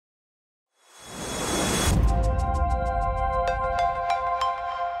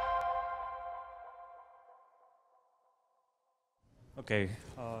Okay,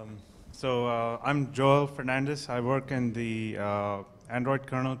 I'm Joel Fernandez. I work in the Android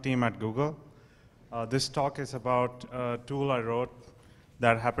kernel team at Google. This talk is about a tool I wrote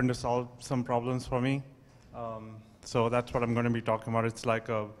that happened to solve some problems for me. So that's what I'm going to be talking about. It's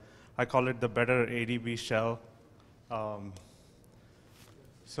like I call it the better ADB shell. I'm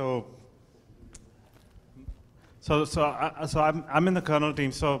in the kernel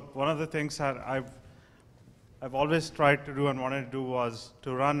team. So one of the things that I've always tried to do and wanted to do was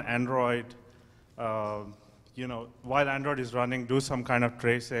to run Android, while Android is running, do some kind of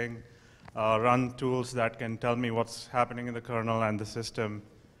tracing, run tools that can tell me what's happening in the kernel and the system.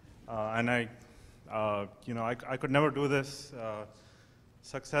 I could never do this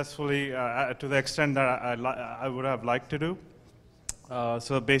successfully to the extent that I would have liked to do.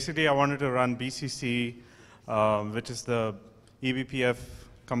 So basically, I wanted to run BCC, which is the eBPF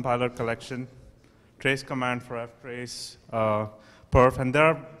compiler collection, trace command for ftrace, perf, and there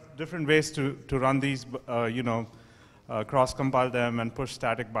are different ways to run these, cross-compile them and push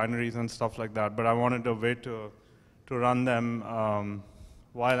static binaries and stuff like that. But I wanted a way to run them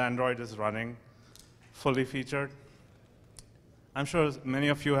while Android is running, fully featured. I'm sure many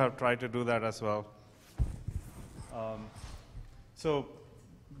of you have tried to do that as well. So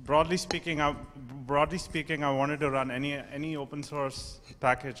broadly speaking, I wanted to run any open source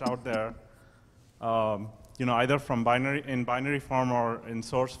package out there, either from binary form or in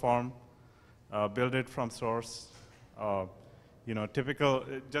source form, build it from source,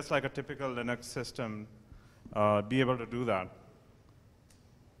 just like a typical Linux system, be able to do that.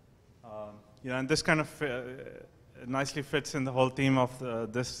 And this kind of nicely fits in the whole theme of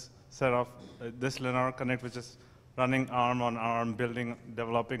this Linux Connect, which is running ARM on ARM,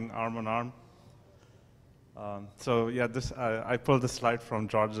 developing ARM on ARM. I pulled the slide from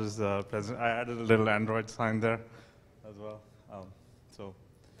George's present. I added a little Android sign there as well.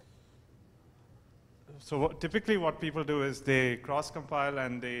 Typically what people do is they cross-compile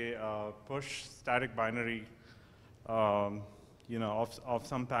and they push static binary, of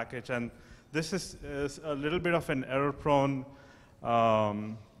some package. And this is a little bit of an error-prone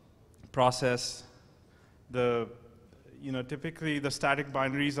process. Typically the static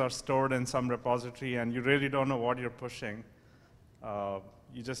binaries are stored in some repository and you really don't know what you're pushing.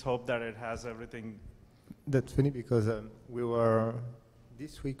 You just hope that it has everything. That's funny because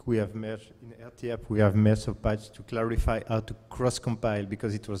this week we have merged, in RTApp we have merged a patch to clarify how to cross-compile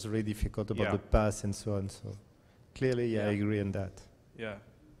because it was really difficult about the path and so on. So clearly, I agree on that. Yeah.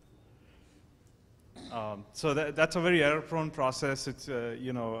 So that's a very error-prone process. It's,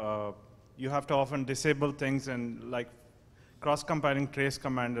 you have to often disable things, and like cross-compiling trace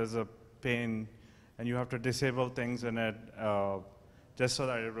command is a pain, and you have to disable things in it just so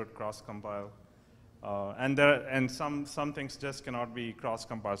that it would cross-compile. And some things just cannot be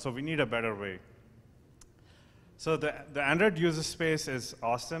cross-compiled, so we need a better way. So the Android user space is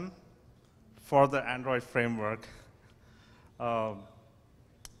awesome for the Android framework.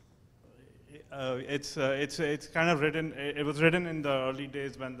 It's kind of written. It was written in the early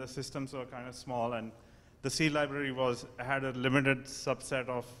days when the systems were kind of small, and the C library had a limited subset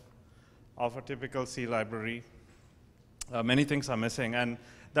of a typical C library. Many things are missing, and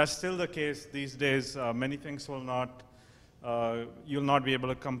that's still the case these days. Many things will not. You'll not be able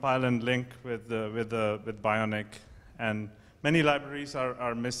to compile and link with Bionic, and many libraries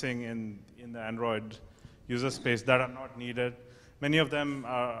are missing in the Android user space that are not needed. Many of them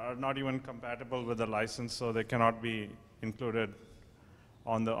are not even compatible with the license, so they cannot be included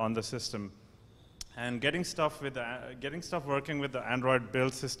on the system. And getting stuff working with the Android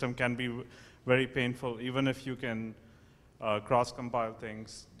build system can be very painful, even if you can cross-compile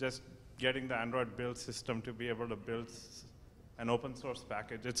things. Just getting the Android build system to be able to build an open source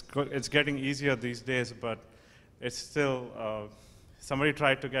package. It's getting easier these days, but it's still. Somebody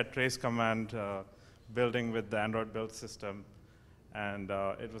tried to get trace command building with the Android build system, and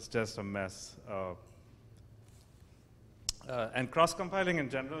it was just a mess. And cross-compiling in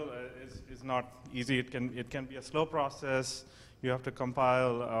general is not easy. It can be a slow process. You have to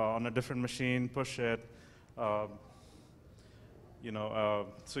compile on a different machine, push it. So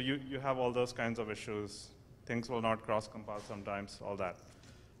you have all those kinds of issues. Things will not cross-compile sometimes, all that.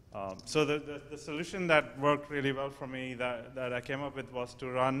 So the solution that worked really well for me that I came up with was to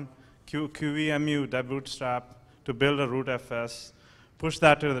run QEMU deb bootstrap to build a rootfs, push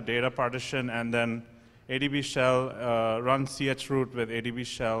that to the data partition, and then ADB shell, run chroot with ADB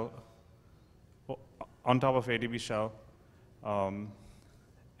shell on top of ADB shell.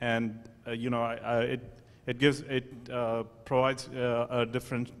 It provides a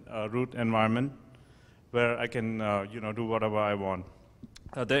different root environment where I can do whatever I want.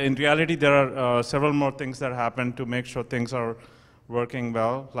 In reality, there are several more things that happen to make sure things are working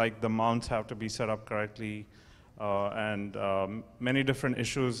well, like the mounts have to be set up correctly, and many different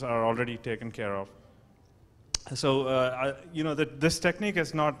issues are already taken care of. So, this technique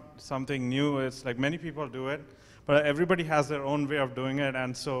is not something new. It's like many people do it, but everybody has their own way of doing it.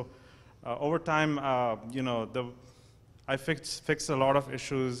 And so, over time, I fixed a lot of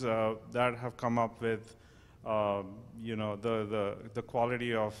issues that have come up with, the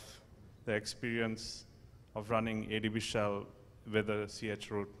quality of the experience of running ADB shell with a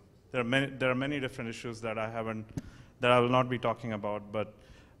chroot. There are many different issues that I will not be talking about, but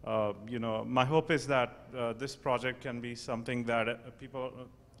my hope is that this project can be something that a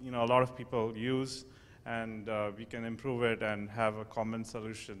lot of people use, and we can improve it and have a common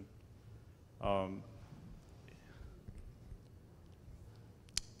solution.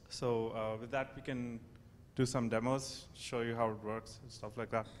 So with that, we can do some demos, show you how it works, and stuff like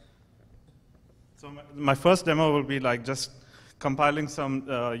that. So my first demo will be like just compiling some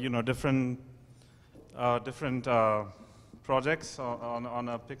different projects on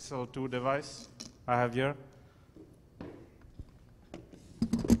a Pixel 2 device I have here.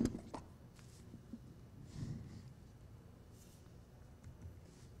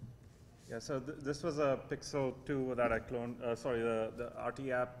 Yeah, so this was a Pixel 2 that I cloned, the RT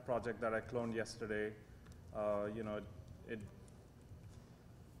app project that I cloned yesterday.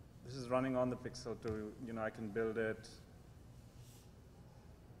 This is running on the Pixel 2, I can build it.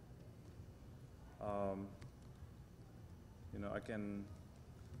 I can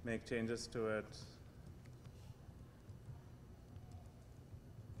make changes to it.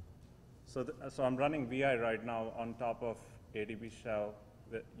 So I'm running VI right now on top of ADB shell,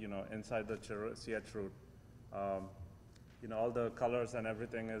 inside the chroot. All the colors and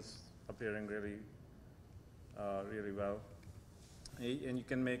everything is appearing really well. And you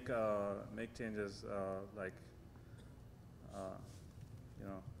can make changes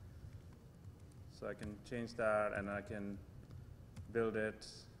so I can change that, and I can build it,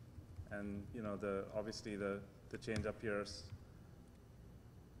 and obviously the change appears.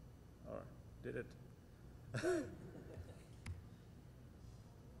 Or did it?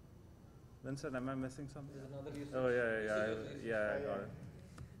 Vincent, am I missing something? Oh yeah, I got it.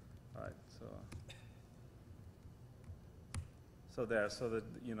 All right, so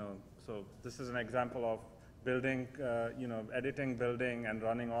this is an example of building, editing, building, and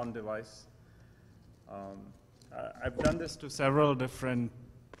running on device. I've done this to several different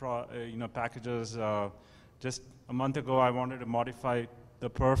packages. Just a month ago, I wanted to modify the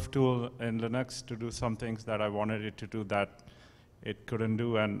perf tool in Linux to do some things that I wanted it to do that it couldn't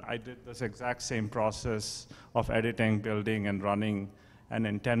do, and I did this exact same process of editing, building, and running, and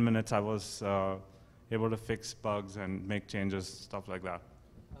in 10 minutes I was able to fix bugs and make changes, stuff like that.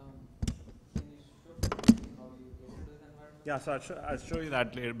 Can you show how you go to this environment? Yeah, so I'll show you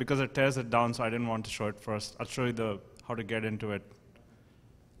that later, because it tears it down, so I didn't want to show it first. I'll show you how to get into it.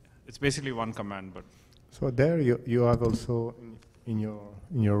 It's basically one command, but. So there you have also, in your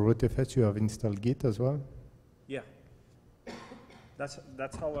rootfs, you have installed Git as well? Yeah.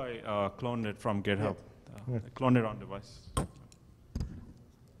 That's how I cloned it from GitHub. Yeah. I cloned it on device.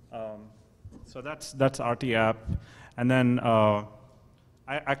 So that's RT app, and then I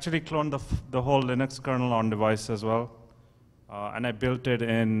actually cloned the whole Linux kernel on device as well, and I built it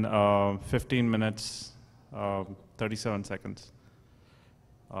in 15 minutes, 37 seconds.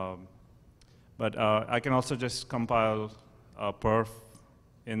 But I can also just compile perf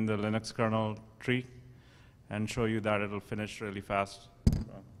in the Linux kernel tree and show you that it'll finish really fast. So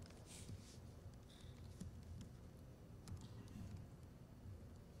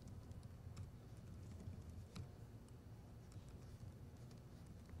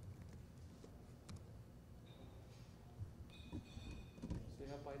you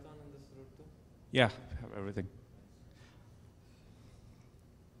have Python in this root too? Yeah, I have everything.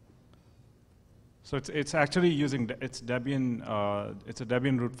 So it's actually using it's Debian. It's a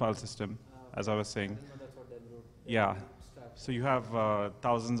Debian root file system, as I was saying. I didn't know that's what Deb wrote. Yeah. So you have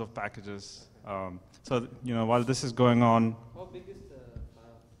thousands of packages. So while this is going on, How big is the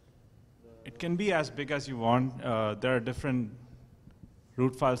file? it can be as big as you want. There are different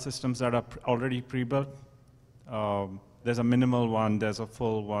root file systems that are already pre-built. There's a minimal one. There's a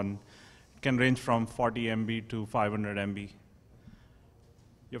full one. It can range from 40 MB to 500 MB.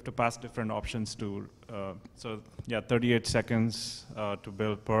 You have to pass different options to, 38 seconds to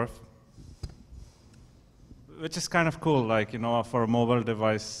build perf, which is kind of cool, like, for a mobile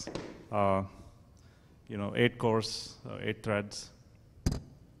device, 8 cores, 8 threads.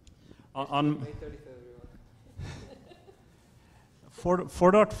 On 8:30 for everyone.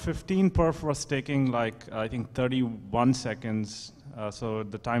 4.15 perf was taking like, I think 31 seconds, so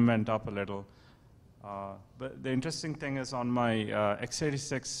the time went up a little. But the interesting thing is on my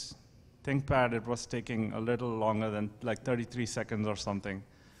x86 ThinkPad, it was taking a little longer than like 33 seconds or something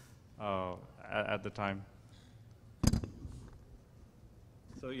at the time.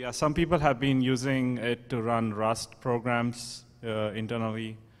 So yeah, some people have been using it to run Rust programs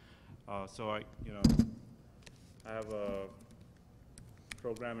internally. So I have a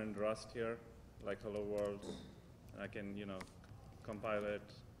program in Rust here, like Hello World. I can, compile it.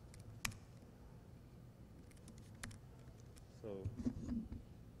 So,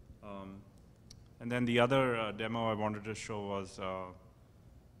 and then the other demo I wanted to show was,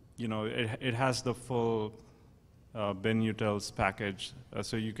 it has the full bin utils package,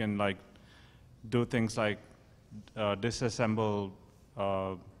 so you can like do things like disassemble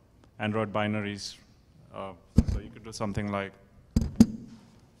Android binaries. So you could do something like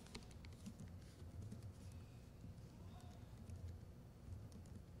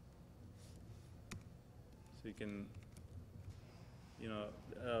you can,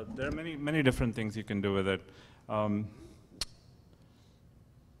 there are many different things you can do with it.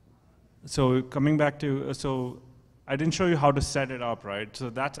 So coming back to, so I didn't show you how to set it up, right? So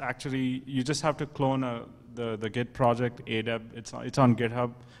that's actually, you just have to clone the Git project, Adeb. It's on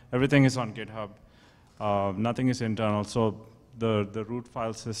GitHub. Everything is on GitHub. Nothing is internal. So the root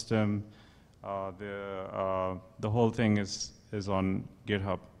file system, the whole thing is on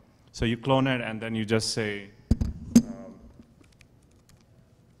GitHub. So you clone it, and then you just say,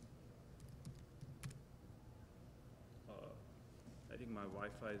 I think my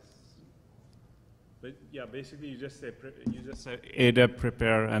Wi-Fi is, but yeah, basically you just say Adeb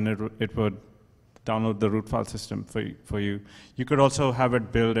prepare, and it would download the root file system for you. You could also have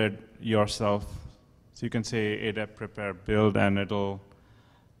it build it yourself. So you can say Adeb prepare build, and it'll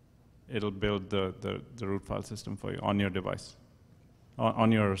build the root file system for you on your device.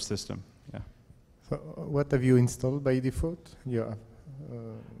 On your system, yeah. So what have you installed by default? Yeah.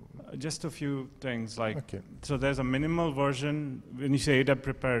 Just a few things, like, okay. So there's a minimal version. When you say Adeb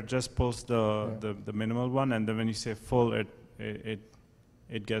prepare, just post the minimal one, and then when you say full,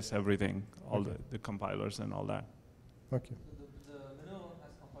 it gets everything, all the compilers and all that. Okay. So the minimal one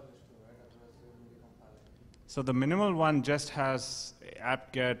has compilers too, right? Otherwise it wouldn't be compiling. So the minimal one just has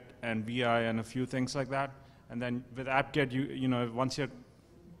apt-get and VI and a few things like that. And then with apt-get, once your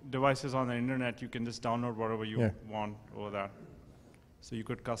device is on the internet, you can just download whatever you want over that. So you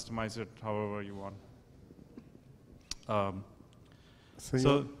could customize it however you want.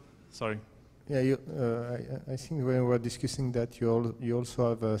 Sorry. Yeah, I think when we were discussing that, you also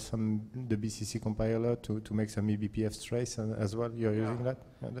have the BCC compiler to make some eBPF trace as well. You're using that?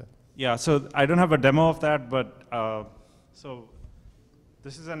 Yeah, so I don't have a demo of that, but so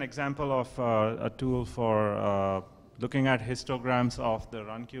this is an example of a tool for looking at histograms of the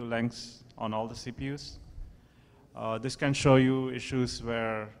run queue lengths on all the CPUs. This can show you issues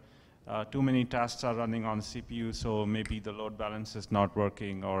where too many tasks are running on CPU, so maybe the load balance is not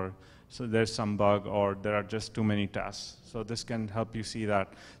working, or so there's some bug, or there are just too many tasks. So this can help you see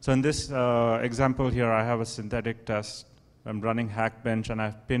that. So in this example here, I have a synthetic test. I'm running Hackbench, and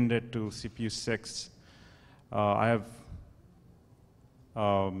I've pinned it to CPU 6. I have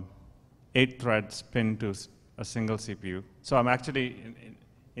 8 threads pinned to a single CPU. So I'm actually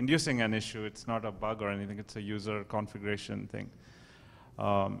inducing an issue. It's not a bug or anything. It's a user configuration thing.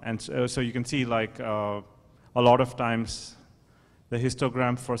 And so you can see, like, a lot of times the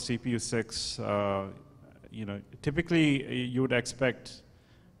histogram for CPU 6, typically you would expect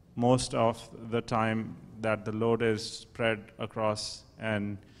most of the time that the load is spread across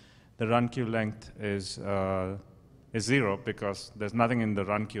and the run queue length is 0 because there's nothing in the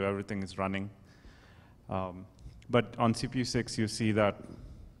run queue, everything is running. But on CPU 6, you see that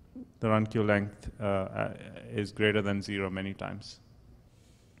the run queue length is greater than 0 many times.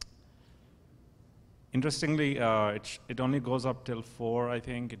 Interestingly, it only goes up till 4, I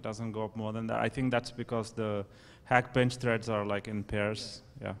think. It doesn't go up more than that. I think that's because the Hackbench threads are like in pairs.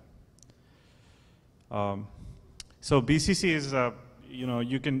 Yeah. So BCC is,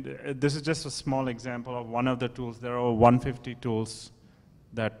 you can, this is just a small example of one of the tools. There are 150 tools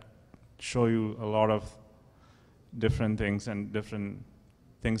that show you a lot of different things and different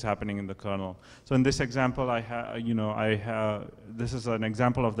things happening in the kernel. So in this example, this is an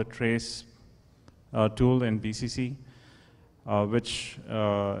example of the trace tool in BCC, which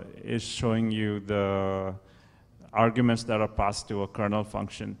is showing you the arguments that are passed to a kernel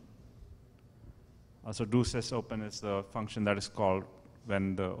function. So do sysopen is the function that is called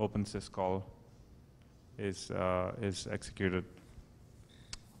when the open sys call is executed.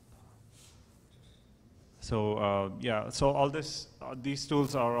 So yeah, so all this, these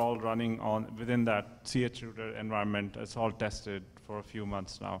tools are all running on within that chroot environment. It's all tested for a few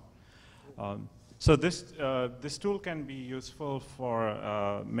months now. So this tool can be useful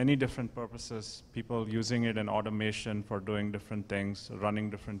for many different purposes. People using it in automation for doing different things, running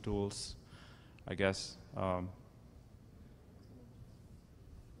different tools, I guess.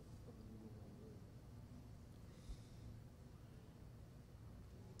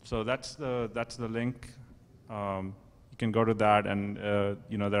 So that's the link. You can go to that, and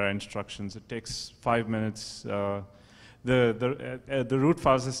you know, there are instructions. It takes 5 minutes. The root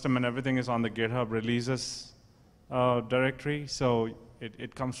file system and everything is on the GitHub releases directory, so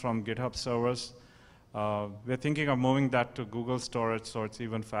it comes from GitHub servers. We're thinking of moving that to Google storage, so it's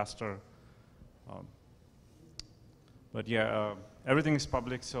even faster. But yeah, everything is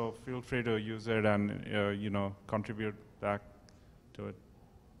public, so feel free to use it and you know, contribute back to it.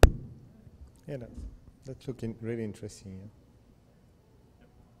 Yeah, that's looking really interesting. Yeah.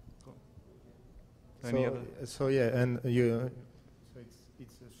 Cool. Any other? So yeah, and you, so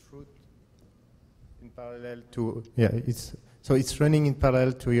it's a chroot in parallel to, yeah, it's running in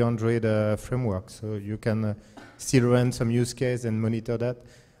parallel to your Android framework, so you can still run some use case and monitor that.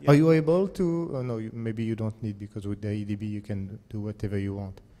 Yeah. Are you able to? Oh no, maybe you don't need, because with the ADB you can do whatever you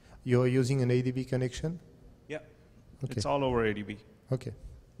want. You're using an ADB connection? Yeah. Okay. It's all over ADB. Okay.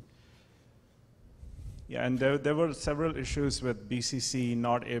 Yeah, and there were several issues with BCC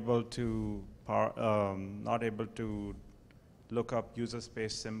not able to look up user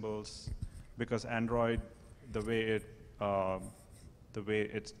space symbols, because Android, the way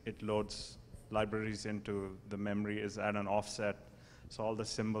it loads libraries into the memory is at an offset, so all the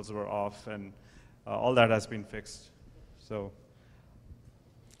symbols were off, and all that has been fixed. So.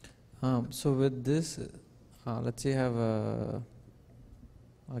 So with this, let's say you have a,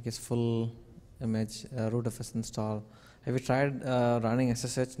 I guess, full image rootfs install. Have you tried running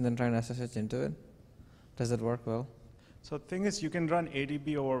SSH and then trying SSH into it? Does it work well? So the thing is, you can run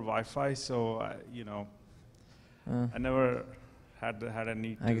ADB over Wi-Fi. So you know, I never had a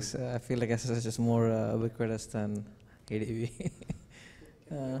need. I guess I feel like SSH is more ubiquitous than ADB.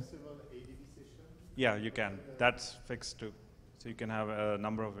 Yeah, you can. That's fixed too. So you can have a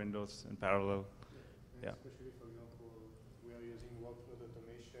number of windows in parallel. Yeah. Especially, for example, we are using workload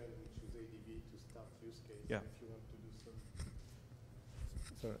automation, which is ADB to start use case. Yeah. If you want to do some.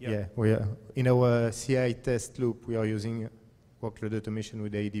 So yeah, we are in our CI test loop. We are using workload automation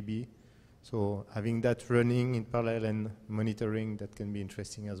with ADB. So having that running in parallel and monitoring, that can be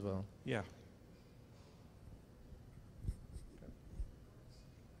interesting as well. Yeah.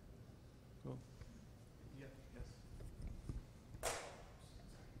 Cool. Yeah. Yes.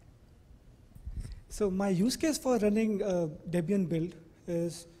 So my use case for running a Debian build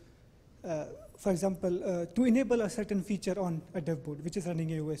is, for example, to enable a certain feature on a dev board, which is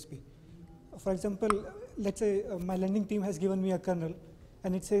running a USB. For example, let's say my lending team has given me a kernel,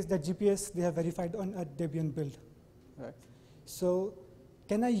 and it says that GPS they have verified on a Debian build. Right. So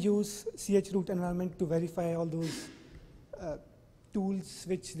can I use chroot environment to verify all those tools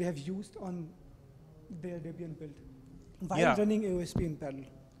which they have used on their Debian build while running AOSP in parallel?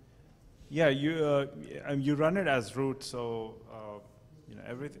 Yeah, you run it as root, so you know,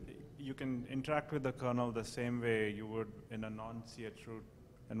 everything. You can interact with the kernel the same way you would in a non-chroot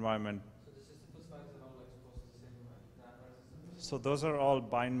environment. So the system files are all exposed the same way. So those are all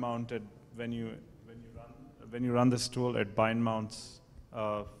bind mounted. When you run this tool, it bind mounts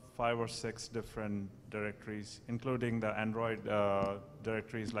 5 or 6 different directories, including the Android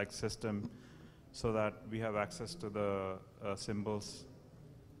directories like system, so that we have access to the symbols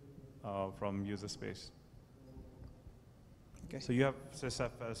from userspace. Okay. So you have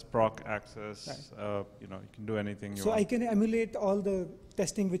sysfs, proc access, right. You know, you can do anything you want. So I can emulate all the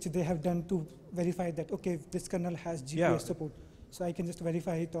testing which they have done to verify that, okay, this kernel has GPS support. So I can just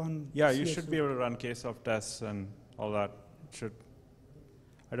verify it on you should be able to run case-of tests and all that.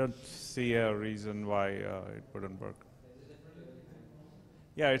 I don't see a reason why it wouldn't work.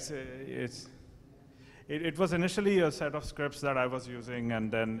 Yeah, it was initially a set of scripts that I was using,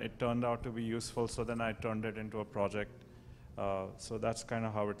 and then it turned out to be useful, so then I turned it into a project. So that's kind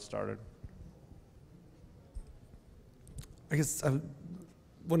of how it started. I guess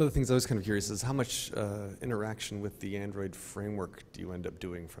one of the things I was kind of curious is how much interaction with the Android framework do you end up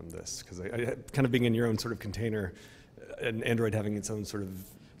doing from this? Because kind of being in your own sort of container, and Android having its own sort of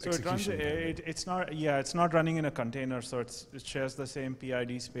execution. So it's not running in a container, so it shares the same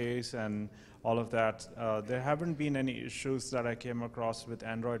PID space and all of that. There haven't been any issues that I came across with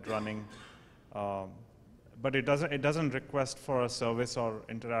Android running. But it doesn't request for a service or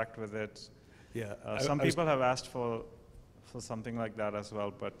interact with it. Yeah. Some people have asked for something like that as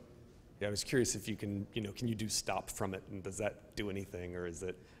well, but yeah, I was curious if you can, can you do stop from it, and does that do anything, or is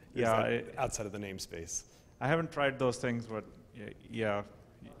it outside of the namespace? I haven't tried those things, but yeah.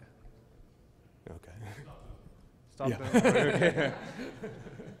 Okay. Stop Yeah. them. Okay.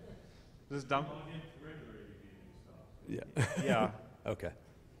 Just dump. Yeah. Yeah. Okay.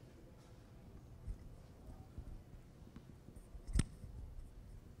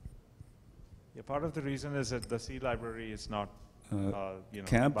 Yeah, part of the reason is that the C library is not,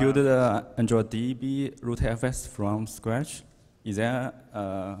 can I build the androdeb rootfs from scratch? Is there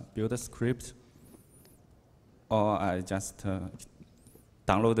a build script, or I just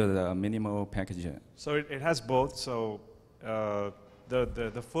download the minimal package? So it has both. So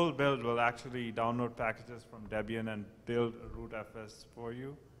the full build will actually download packages from Debian and build a rootfs for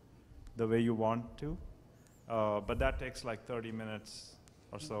you the way you want to. But that takes like 30 minutes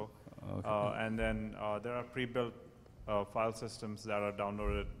or so. Okay. And then there are pre-built file systems that are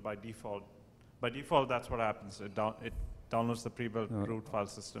downloaded by default. By default, that's what happens. It downloads the pre-built root file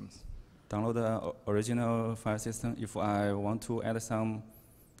systems. Download the original file system. If I want to add some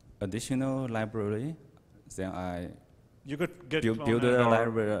additional library, then You could get build a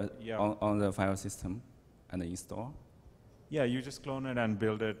library on the file system and install. Yeah, you just clone it and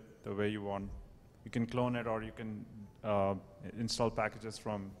build it the way you want. You can clone it, or you can install packages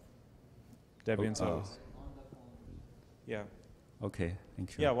from Debian servers. Yeah. Okay,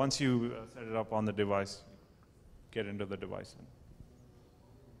 thank you. Yeah, once you set it up on the device, get into the device.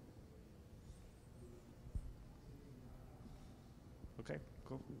 Okay,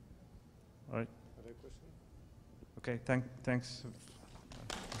 cool. All right. Other question? Okay, thanks